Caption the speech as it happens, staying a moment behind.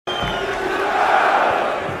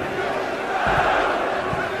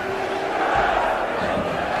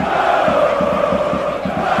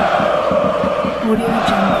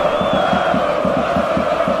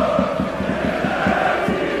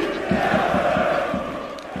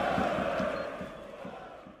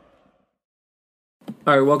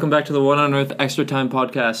All right, welcome back to the One on Earth Extra Time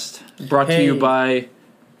podcast. Brought to you by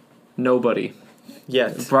nobody.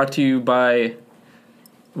 Yet. Brought to you by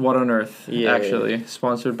What on Earth, Yeah. actually.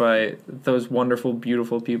 Sponsored by those wonderful,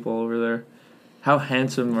 beautiful people over there. How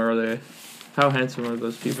handsome are they? How handsome are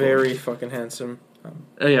those people? Very fucking handsome.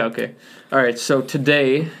 Yeah, okay. All right, so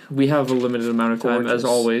today we have a limited amount of time, as Gorgeous.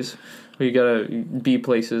 always. We gotta be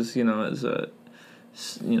places, as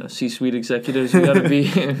C-suite executives. We gotta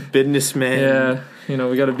be Businessman. Yeah,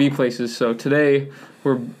 we gotta be places. So today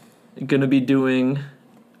we're gonna be doing,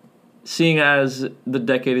 seeing as the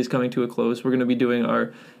decade is coming to a close, we're gonna be doing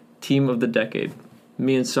our team of the decade.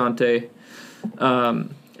 Me and Sante.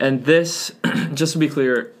 And this, just to be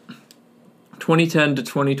clear, 2010 to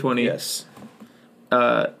 2020. Yes.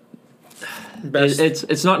 Best.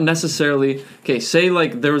 It's not necessarily okay. Say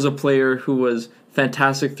like there was a player who was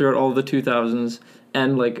fantastic throughout all the 2000s,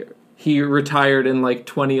 and like he retired in like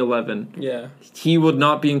 2011. Yeah. He would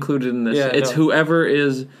not be included in this. Yeah, it's no. whoever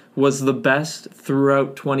was the best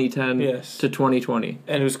throughout 2010 Yes. to 2020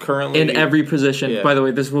 And who's currently in every position. Yeah. By the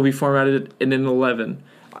way, this will be formatted in an 11.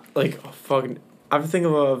 I'm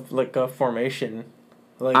thinking of like a formation.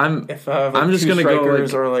 Like I'm if I have like, I'm just two gonna go,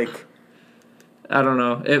 strikers like- or like I don't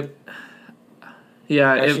know.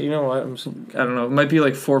 actually, you know what? I don't know. It might be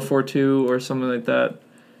like 4-4-2 or something like that.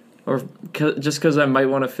 Or just because I might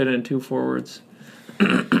want to fit in two forwards.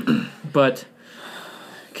 But,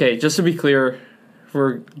 okay, just to be clear,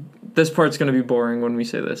 this part's going to be boring when we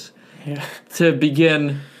say this. Yeah. To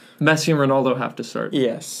begin, Messi and Ronaldo have to start.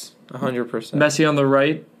 Yes. 100%. Messi on the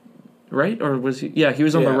right? Or was he? Yeah, he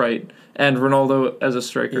was on the Yeah. right. And Ronaldo as a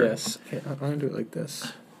striker. Yes. Okay, I'm gonna do it like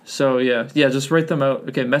this. So, yeah, just write them out.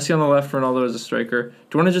 Okay, Messi on the left, Ronaldo as a striker. Do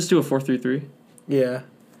you want to just do a 4-3-3? Yeah.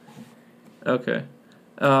 Okay.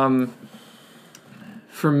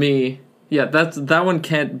 For me, that one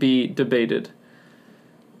can't be debated.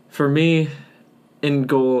 For me, in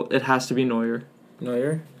goal, it has to be Neuer.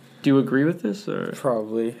 Neuer? Do you agree with this, or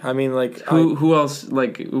Probably. I mean, like who else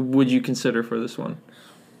would you consider for this one?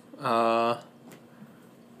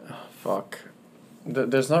 Fuck.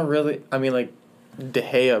 There's not really. I mean, like De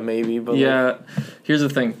Gea maybe, but Here's the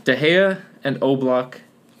thing: De Gea and Oblak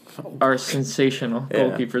are sensational Yeah.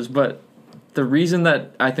 goalkeepers, but the reason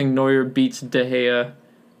that I think Neuer beats De Gea,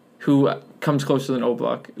 who comes closer than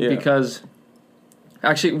Oblak, because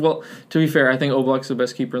actually, well, to be fair, I think Oblak's the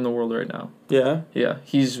best keeper in the world right now. Yeah. Yeah,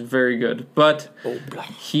 he's very good, but Oblak.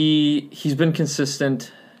 he's been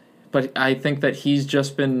consistent, but I think that he's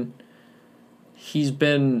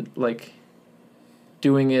been like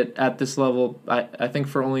doing it at this level, I think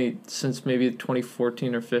for only since maybe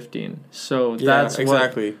 2014 or 15. So that's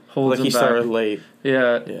exactly what holds him he back. started late.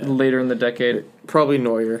 Yeah, later in the decade. Probably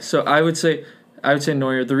Neuer. So I would say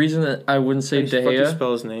Neuer. The reason that I wouldn't say De How do you Gea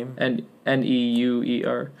spell his name? and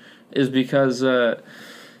Neuer is because De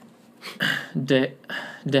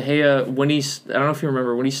Gea, when I don't know if you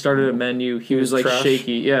remember, when he started at Man U, he was like trash.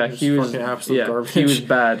 shaky. Yeah, He was fucking absolute garbage. He was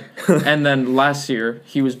bad. And then last year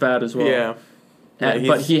he was bad as well. Yeah.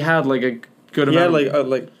 But he had like a good amount. He had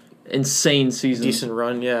like insane seasons. decent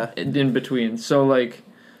run. Yeah. In between. So like,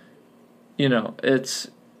 it's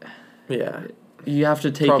you have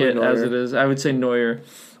to take Probably it as Neuer. it is. I would say Neuer. Do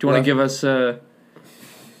you want to give us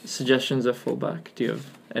suggestions at fullback? Do you have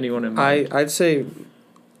anyone in mind? I'd say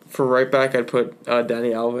for right back I'd put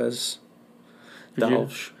Dani Alves. Would you?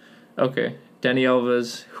 Okay, Dani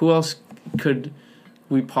Alves. Who else could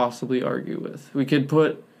we possibly argue with? We could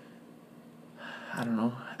put, I don't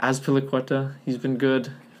know, Azpilicueta. He's been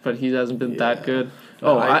good, but he hasn't been that good.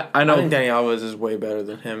 No, I know. I think Dani Alves is way better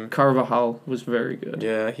than him. Carvajal was very good.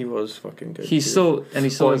 Yeah, he was fucking good. He's still has,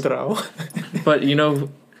 Contrao. but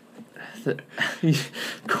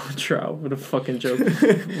Contrao, what a fucking joke.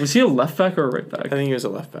 Was he a left back or a right back? I think he was a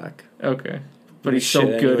left back. Okay. But he's He's so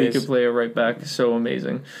shit good anyways. he could play a right back. So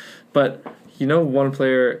amazing. But, one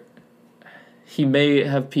player, he may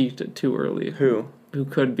have peaked too early. Who? Who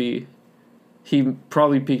could be. He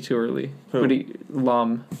probably peaked too early. Who? But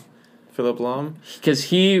Lam. Philip Lahm? Because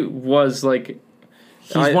he was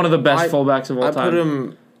he's one of the best fullbacks of all time. I put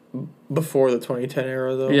him before the 2010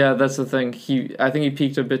 era though. Yeah, that's the thing. I think he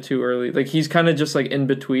peaked a bit too early. He's kind of just in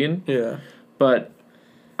between. Yeah. But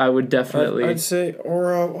I would definitely I'd say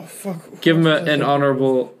give him an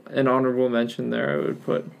honorable mention there. I would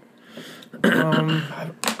put.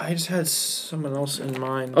 I just had someone else in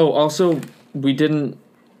mind. Oh, also we didn't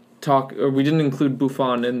include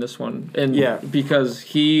Buffon in this one, because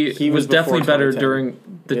he was definitely better during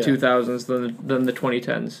the 2000s than the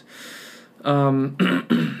 2010s.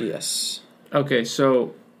 Yes. Okay,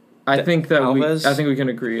 so I think we can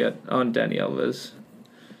agree on Dani Alves.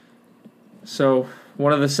 So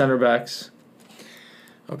one of the center backs.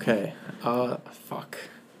 Okay. Fuck.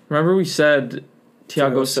 Remember we said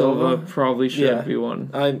Thiago Thiago Silva Silva? probably should Yeah. be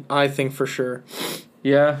one. I think for sure.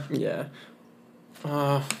 Yeah. Yeah.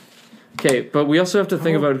 Okay, but we also have to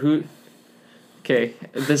think about who. Okay,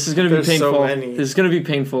 this is gonna be There's so painful. many. This is gonna be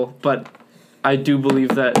painful, but I do believe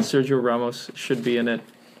that Sergio Ramos should be in it.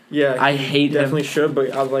 Yeah. I hate him. Definitely should,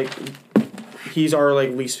 but I like. He's our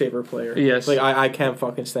like least favorite player. Yes. Like I can't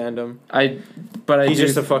fucking stand him. He's He's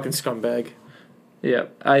just a fucking scumbag. Yeah,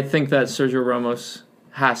 I think that Sergio Ramos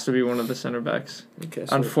has to be one of the center backs. Okay.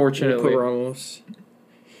 Unfortunately. we'll put Ramos.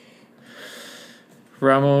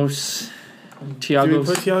 Ramos, Did we Thiago.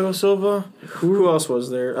 put Thiago Silva? Who else was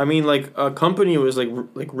there? I mean, like Company was like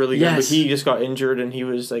really good, Yes. but he just got injured and he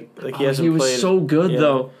was like he hasn't he was played. so good Yeah.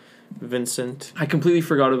 though. Vincent. I completely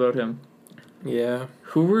forgot about him. Yeah.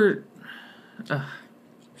 Who were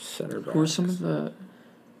Center back. who were some of the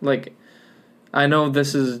like? I know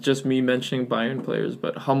this is just me mentioning Bayern players,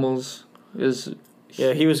 but Hummels is.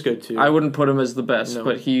 Yeah, he was good too. I wouldn't put him as the best, No.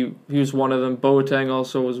 but he was one of them. Boateng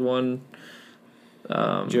also was one.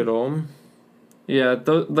 Jerome. Yeah,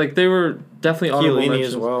 they were definitely honorable Chiellini mentions.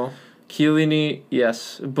 as well. Chiellini,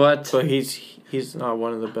 yes, but But he's not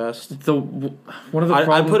one of the best. one of the I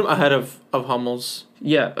problems. put him ahead of Hummels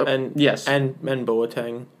Yeah, and yes, and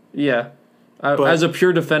Boateng. yeah. But- As a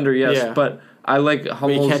pure defender, yes, Yeah. but I like But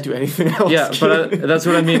Hummels. you can't do anything else. Yeah, but that's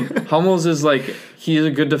what I mean. Hummels is like he's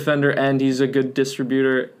a good defender and he's a good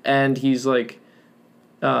distributor and he's like,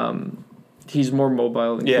 he's more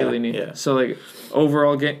mobile than Yeah, Chiellini. yeah. So like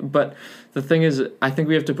overall game, but the thing is, I think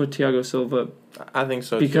we have to put Thiago Silva I think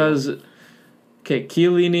so because, too. okay,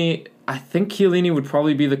 Chiellini. I think Chiellini would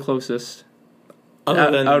probably be the closest. Other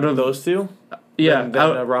than out of those two. Yeah,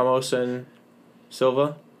 Than Ramos and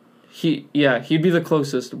Silva. he'd be the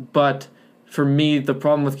closest. But for me, the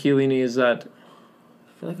problem with Chiellini is that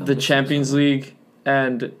the Champions League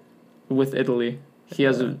and with Italy, he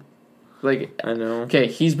has a like. I know. Okay,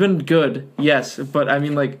 he's been good, yes, but I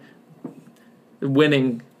mean like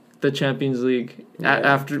winning the Champions League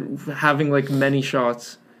after having like many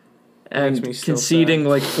shots and Makes me still conceding sad.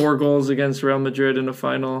 like 4 goals against Real Madrid in a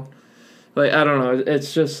final. Like I don't know,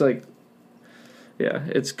 it's just like yeah,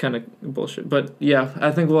 it's kind of bullshit. But yeah,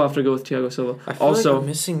 I think we'll have to go with Thiago Silva. I feel Also, like I'm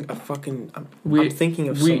missing a fucking. I'm we thinking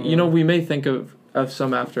of we someone. you know we may think of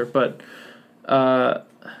some after, but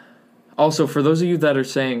also for those of you that are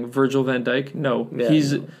saying Virgil van Dijk, no, Yeah,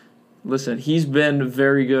 he's been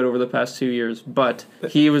very good over the past 2 years, but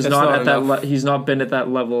he was That's not not at that enough. he's not been at that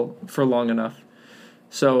level for long enough.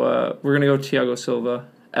 So we're gonna go Thiago Silva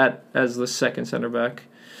as the second center back.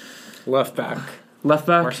 left back. Left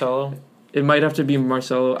back, Marcelo. it might have to be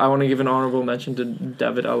Marcelo. I want to give an honorable mention to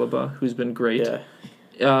David Alaba, who's been great.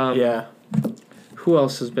 Yeah. Yeah. Who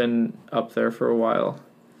else has been up there for a while?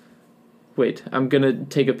 Wait, I'm going to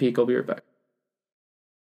take a peek. I'll be right back.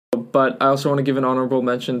 But I also want to give an honorable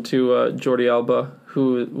mention to Jordi Alba,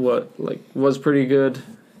 who was pretty good.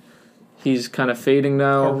 He's kind of fading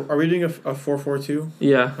now. Are we doing a 4-4-2?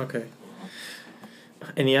 Yeah. Okay.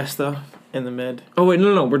 Iniesta in the mid. Oh, wait,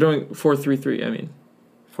 no. We're doing 4-3-3, I mean.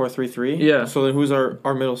 4-3-3? Yeah. So then who's our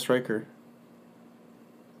middle striker?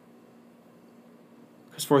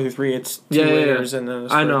 Because 4-3-3, it's two Yeah, wingers and then a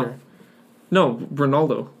striker. I know. No,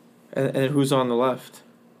 Ronaldo. And then who's on the left?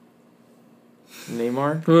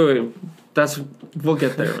 Neymar? Wait. We'll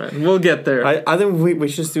get there, man. We'll get there. I think we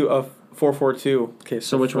should just do a 4-4-2. Okay,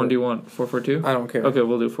 So which one do you want? 4-4-2? I don't care. Okay,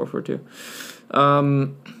 we'll do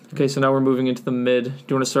 4-4-2. Okay, so now we're moving into the mid. Do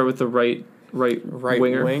you want to start with the right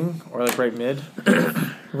winger? Wing or like right mid?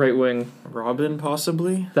 Right wing. Robin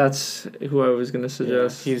possibly. That's who I was going to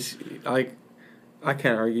suggest. He's like, I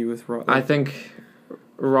can't argue with Robin. I think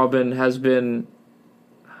Robin has been.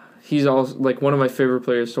 He's also like one of my favorite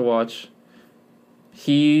players to watch.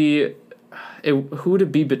 Who would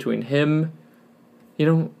it be between him? You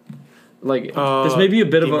know, like this may be a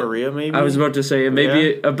bit Di of a. Maria maybe. I was about to say it may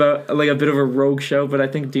be about like a bit of a rogue show, but I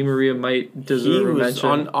think Di Maria might deserve a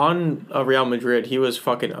mention. on Real Madrid. He was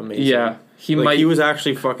fucking amazing. Yeah, he He was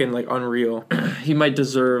actually fucking like unreal. He might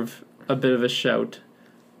deserve a bit of a shout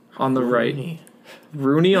on the right. Rooney.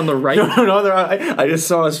 Rooney on the right. No, I just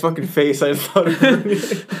saw his fucking face. I thought of Rooney.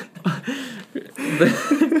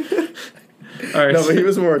 All right. No, but he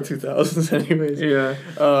was more 2000s anyways. Yeah.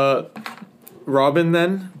 Robin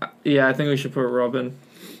then? Yeah, I think we should put Robin.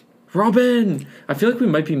 Robin! I feel like we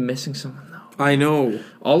might be missing someone, though. I know.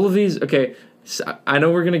 All of these... Okay, so I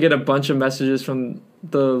know we're going to get a bunch of messages from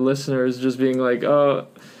the listeners just being like, oh,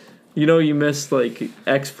 you missed, like,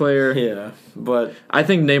 X player. Yeah, but... I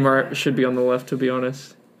think Neymar should be on the left, to be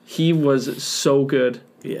honest. He was so good.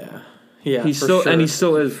 Yeah. Yeah, He's for still sure. and he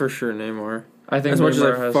still is. For sure, Neymar. I think As much as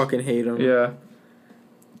Neymar I has. fucking hate him. Yeah.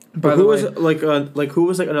 But who was who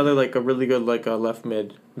was like another like a really good like left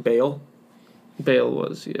mid? Bale. Bale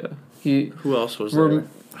was, yeah. Who else was there?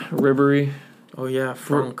 Ribery. Oh yeah,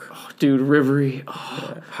 Frank. Oh, dude, Ribery.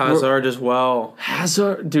 Oh. Yeah. Hazard as well.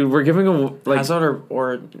 Hazard, dude, we're giving him like Hazard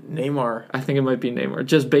or Neymar. I think it might be Neymar.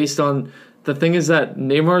 Just based on the thing is that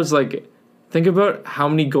Neymar's like, think about how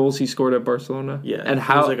many goals he scored at Barcelona. Yeah, and he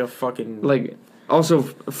how was like a fucking like also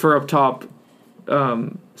for up top,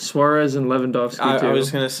 Suarez and Lewandowski too. I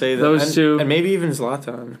was gonna say that those two, and maybe even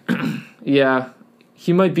Zlatan. Yeah,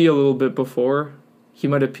 he might be a little bit before. He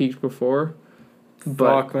might have peaked before.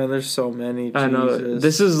 But Fuck man, there's so many. Jesus. I know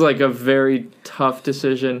this is like a very tough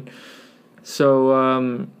decision. So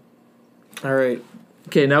all right.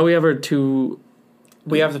 Okay, now we have our two.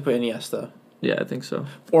 We have to put Iniesta. Yeah, I think so.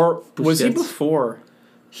 Or was he Busquets. before?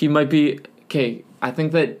 He might be. Okay, I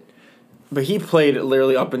think that. But he played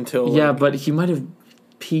literally up until. Yeah, but he might have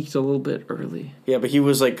peaked a little bit early. Yeah, but he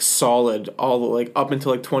was like solid all the like up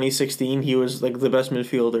until like 2016. He was like the best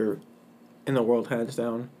midfielder in the world, hands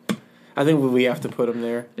down. I think we have to put him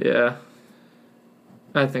there. Yeah,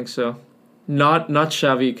 I think so. Not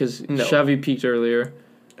Xavi because No. Xavi peaked earlier.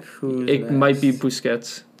 Who's It next? might be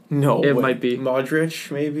Busquets. No, It might be.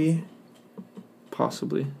 Modric, maybe.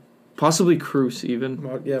 Possibly Kroos even.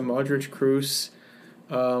 Modric, Kroos.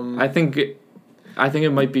 I think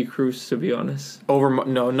it might be Kroos, to be honest. Over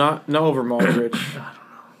not over Modric. I don't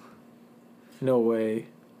know. No way.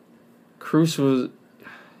 Kroos was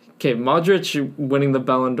okay. Modric winning the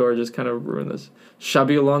Ballon d'Or just kind of ruined this.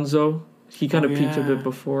 Xabi Alonso, he kind of peaked a bit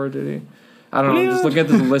before, did he? I don't know. Just look at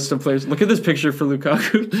this list of players. Look at this picture for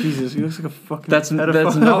Lukaku. Jesus, he looks like a fucking. That's not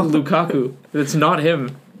Lukaku. It's not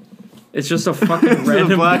him. It's just a fucking a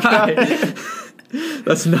random black guy.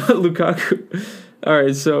 That's not Lukaku. All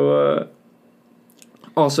right, so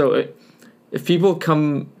also, if people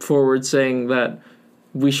come forward saying that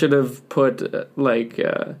we should have put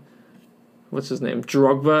what's his name,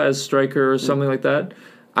 Drogba as striker or something like that,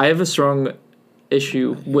 I have a strong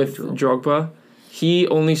issue with Drogba. He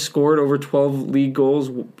only scored over 12 league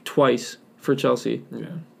goals twice for Chelsea. Yeah.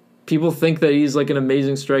 People think that he's like an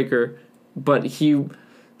amazing striker, but he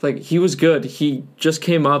was good. He just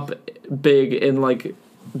came up big in like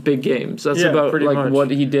big games. That's about like much.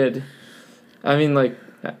 what he did. I mean, like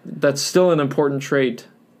that's still an important trait,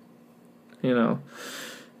 you know.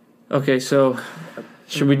 Okay, so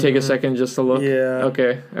should we take a second just to look? Yeah.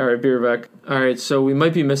 Okay. All right, be right back. All right, so we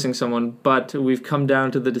might be missing someone, but we've come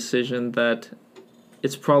down to the decision that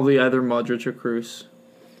it's probably either Modric or Kroos.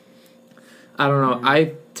 I don't know.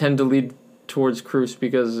 I tend to lead towards Kroos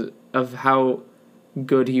because of how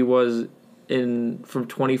good he was from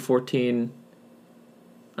 2014.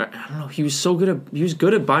 I don't know. He was good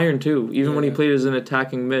at Bayern too, even when he played as an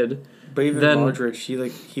attacking mid. But even then, Modric,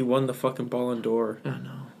 he won the fucking Ballon d'Or. I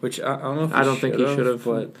know. Which I don't know if I don't think he should have.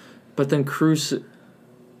 But then Kroos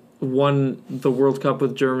won the World Cup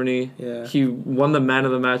with Germany. Yeah. He won the man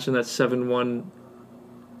of the match in that 7-1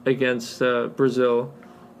 against Brazil.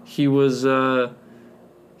 He was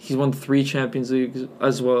he's won 3 Champions Leagues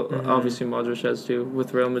as well. Mm-hmm. Obviously Modric has too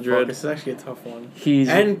with Real Madrid. This is actually a tough one.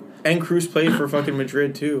 And Kroos played for fucking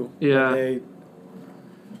Madrid too. Yeah.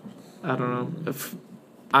 I don't know.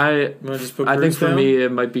 I think for me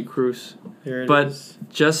it might be Kroos. But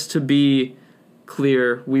just to be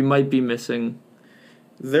clear, we might be missing.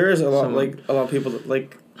 There is a lot of people that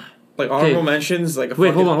like honorable mentions like.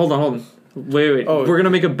 Hold on. Wait. Oh, we're gonna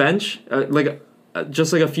make a bench,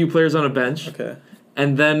 just like a few players on a bench. Okay.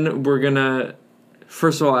 And then we're gonna,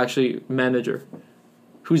 first of all, actually manager.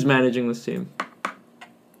 Who's managing this team?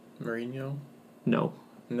 Mourinho. No.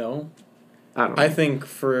 I don't know. I think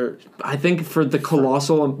for the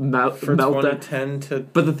colossal meltdown. 2010 to.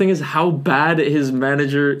 But the thing is, how bad his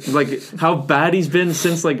manager, how bad he's been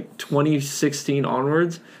since 2016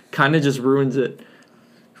 onwards, kind of just ruins it.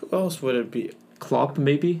 Who else would it be? Klopp,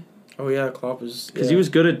 maybe. Oh yeah, Klopp is. Because he was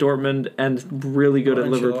good at Dortmund and really good at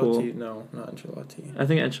Ancelotti. Liverpool. No, not Ancelotti. I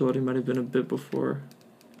think Ancelotti might have been a bit before.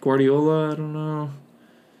 Guardiola, I don't know.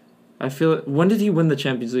 I feel when did he win the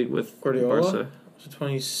Champions League with Guardiola? Barca? Was it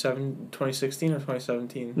 2016 or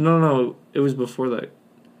 2017? No, it was before that.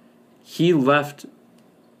 He left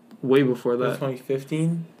way before that.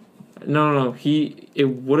 2015? No. It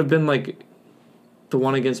would have been the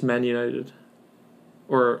one against Man United.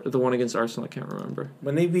 Or the one against Arsenal, I can't remember.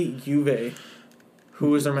 When they beat Juve, who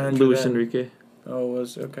was their manager Luis then? Enrique. Oh, it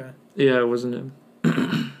was, okay. Yeah, it wasn't him.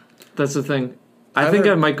 That's the thing. I think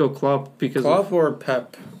I might go Klopp because... Klopp or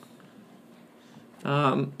Pep?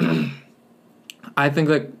 I think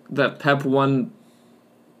that Pep won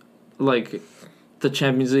like the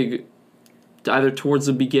Champions League either towards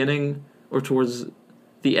the beginning or towards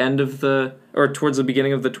the end of towards the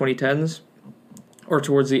beginning of the 2010s or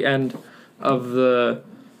towards the end of the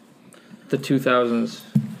 2000s.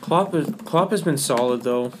 Klopp has been solid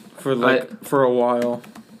though for a while.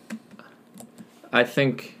 I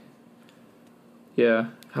think. Yeah.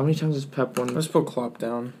 How many times has Pep won? Let's put Klopp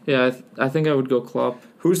down. Yeah, I think I would go Klopp.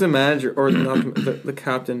 Who's the manager or not the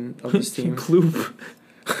captain of this team? Klopp.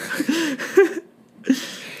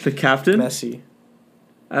 The captain? Messi.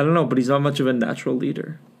 I don't know, but he's not much of a natural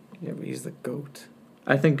leader. Yeah, but he's the GOAT.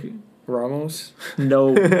 I think Ramos?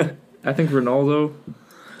 No. I think Ronaldo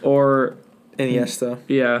or Iniesta.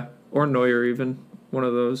 Yeah, or Neuer even. One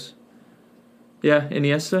of those. Yeah,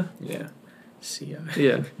 Iniesta? Yeah. CI.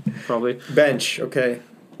 Yeah, probably. Bench, okay.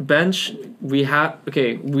 Bench, we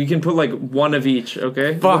can put like one of each,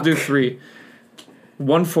 okay? Fuck. We'll do 3.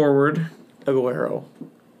 1 forward. Aguero,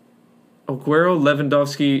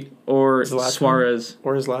 Lewandowski, or Zlatan? Suarez.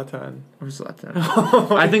 Or Zlatan.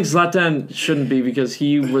 I think Zlatan shouldn't be because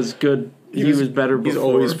he was good. He was better before. He's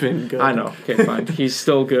always been good. I know. Okay, fine. He's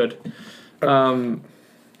still good. One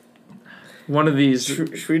of these.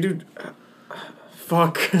 Should we do...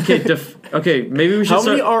 Fuck. Okay, maybe we should How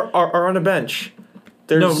many are on a bench?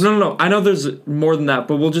 No. I know there's more than that,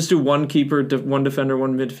 but we'll just do 1 keeper, 1 defender,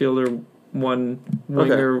 1 midfielder, 1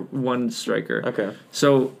 winger, 1 striker. Okay.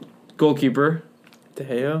 So, goalkeeper. De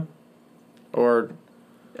Gea? Or...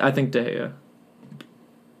 I think De Gea.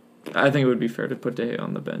 I think it would be fair to put De Gea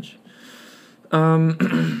on the bench.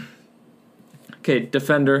 Okay,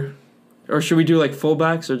 defender. Or should we do like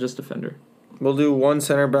fullbacks or just defender? We'll do 1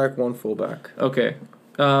 center back, 1 fullback. Okay.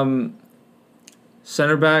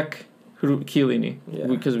 Center back, Chiellini. Yeah.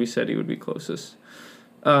 Because we said he would be closest.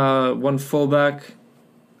 1 fullback,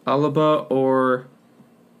 Alaba or...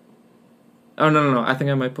 Oh, no. I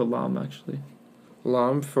think I might put Lam, actually.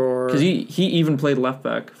 Lam for... Because he even played left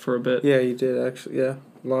back for a bit. Yeah, he did, actually. Yeah,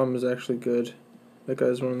 Lam is actually good. That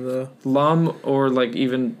guy's one of the... Lam or like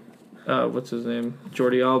even... what's his name?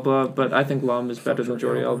 Jordi Alba. But I think Lam is better than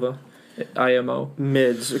Jordi Alba. IMO.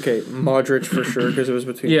 Mids. Okay, Modric for sure, because it was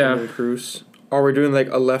between him and Cruz. Are we doing like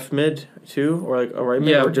a left mid too? Or like a right mid?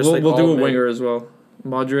 Yeah, or just we'll do a mid? winger as well.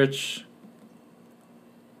 Modric.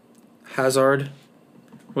 Hazard.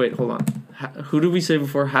 Wait, hold on. Who did we say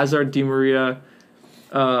before? Hazard, Di Maria,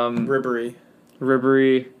 Ribery.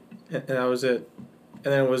 And that was it.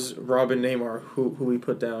 And then it was Robin Neymar who we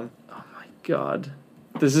put down. Oh my god.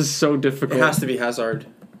 This is so difficult. It has to be Hazard.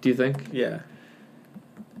 Do you think? Yeah.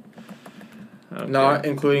 Okay. Not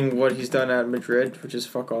including what he's done at Madrid, which is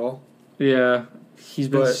fuck all. Yeah. He's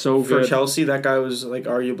been so good. For Chelsea, that guy was like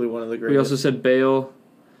arguably one of the greatest. We also said Bale.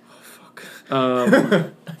 Oh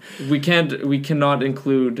fuck. We cannot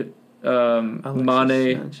include Mane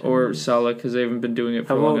Sanchez. Or Salah because they haven't been doing it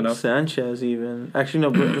for long enough. Sanchez even? Actually,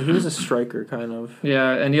 no, but he was a striker kind of.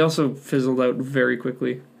 Yeah, and he also fizzled out very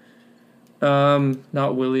quickly.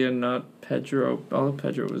 Not Willian, not Pedro. Although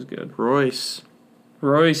Pedro was good. Royce,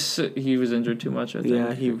 he was injured too much, I think.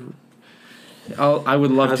 Yeah, I would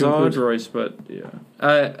love Hazard. to include Royce, but yeah.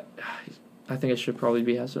 I think it should probably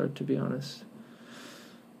be Hazard, to be honest.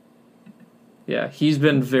 Yeah, he's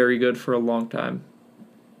been very good for a long time.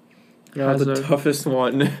 Yeah, the toughest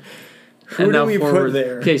one. Who and do now we forward. put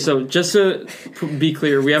there? Okay, so just to be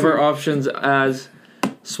clear, we have our options as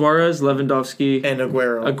Suarez, Lewandowski, And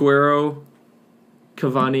Aguero,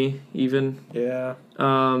 Cavani, even. Yeah.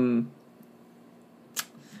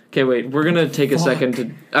 Okay, wait. We're gonna take a second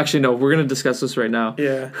to. Actually, no. We're gonna discuss this right now.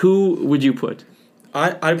 Yeah. Who would you put?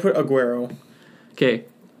 I put Aguero. Okay,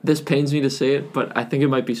 this pains me to say it, but I think it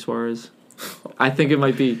might be Suarez. I think it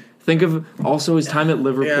might be. Think of also his time at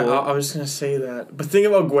Liverpool. Yeah, I was gonna say that. But think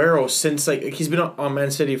of Aguero since like he's been on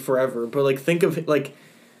Man City forever. But like think of like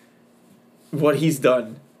what he's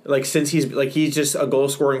done. Like since he's just a goal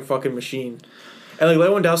scoring fucking machine. And like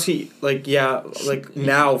Lewandowski, like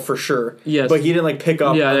now for sure. Yes. But he didn't like pick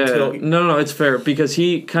up until No, it's fair because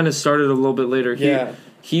he kind of started a little bit later.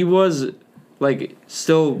 He was like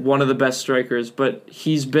still one of the best strikers, but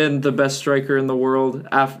he's been the best striker in the world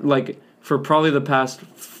for probably the past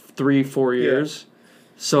 3-4 years.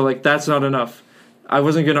 So like that's not enough. I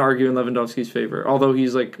wasn't gonna argue in Lewandowski's favor, although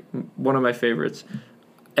he's like one of my favorites.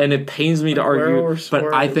 And it pains me to argue,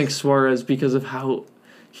 but I think Suarez because of how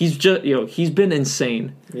he's just he's been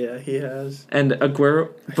insane. Yeah, he has. And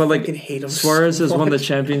Aguero, but like hate him Suarez so has won the much.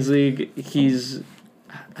 Champions League.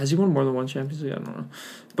 Has he won more than one Champions League? I don't know.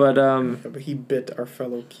 But But he bit our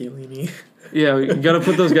fellow Chiellini. yeah, you got to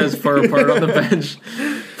put those guys far apart on the bench.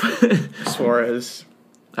 Suarez.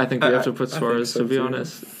 I think we have to put Suarez, to be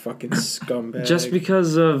honest. Fucking scumbag. Just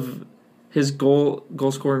because of his goal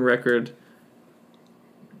scoring record.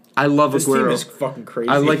 I love this Aguero. This team is fucking crazy.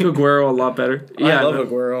 I like Aguero a lot better. I love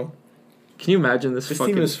Aguero. Can you imagine this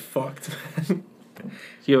team is fucked, man.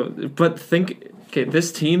 Yo, but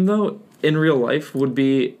this team, though, in real life would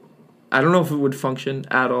be... I don't know if it would function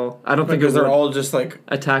at all. I don't think it would. Because they're all just, like...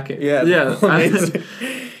 attacking. Yeah.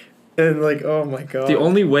 And, like, oh my god. The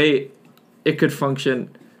only way it could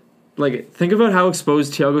function... Like, think about how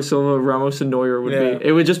exposed Thiago Silva, Ramos, and Neuer would be.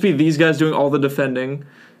 It would just be these guys doing all the defending.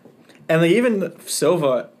 And, like, even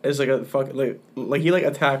Silva is, like, a fucking... Like he, like,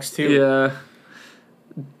 attacks, too. Yeah.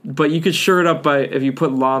 But you could shore it up by... If you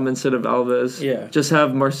put Lam instead of Alves. Yeah. Just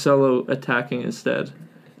have Marcelo attacking instead.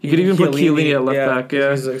 You could even put Chiellini at left back.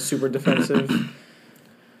 Yeah. He's, like, super defensive.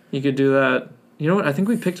 You could do that. You know what? I think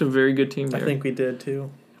we picked a very good team here. I think we did, too.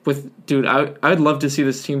 Dude, I'd love to see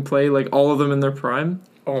this team play, like, all of them in their prime.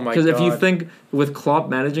 Oh my god. Because if you think with Klopp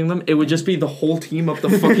managing them, it would just be the whole team up the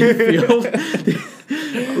fucking field.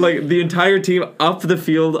 Like, the entire team up the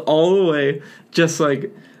field all the way, just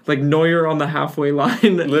like Neuer on the halfway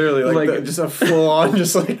line. Literally, like just a full on,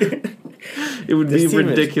 just like... It would be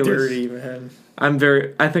ridiculous. Is dirty, man.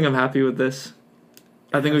 I think I'm happy with this.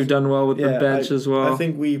 I think we've done well with the bench as well. I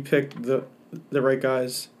think we picked the right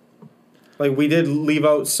guys. Like, we did leave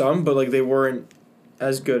out some, but, like, they weren't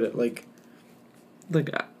as good at, like... Like,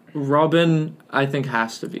 Robin, I think,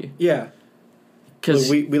 has to be. Yeah. Because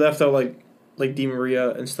we left out, like Di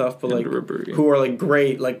Maria and stuff, but, like, who are, like,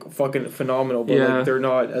 great, like, fucking phenomenal, but, like, they're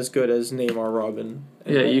not as good as Neymar, Robin.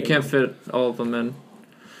 Yeah, you can't fit all of them in.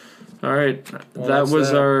 All right. Well, that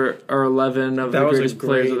was our 11 of the greatest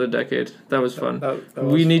players of the decade. That was fun. That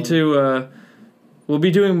was need to... we'll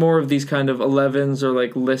be doing more of these kind of 11s or,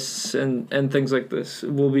 like, lists and things like this.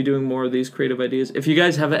 We'll be doing more of these creative ideas. If you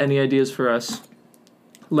guys have any ideas for us...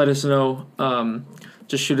 Let us know.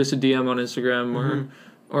 Just shoot us a DM on Instagram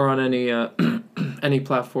or on any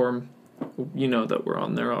platform. You know that we're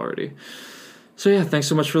on there already. So yeah, thanks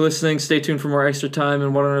so much for listening. Stay tuned for more Extra Time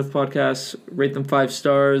and What on Earth podcasts. Rate them 5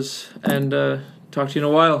 stars and talk to you in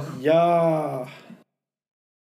a while. Yeah.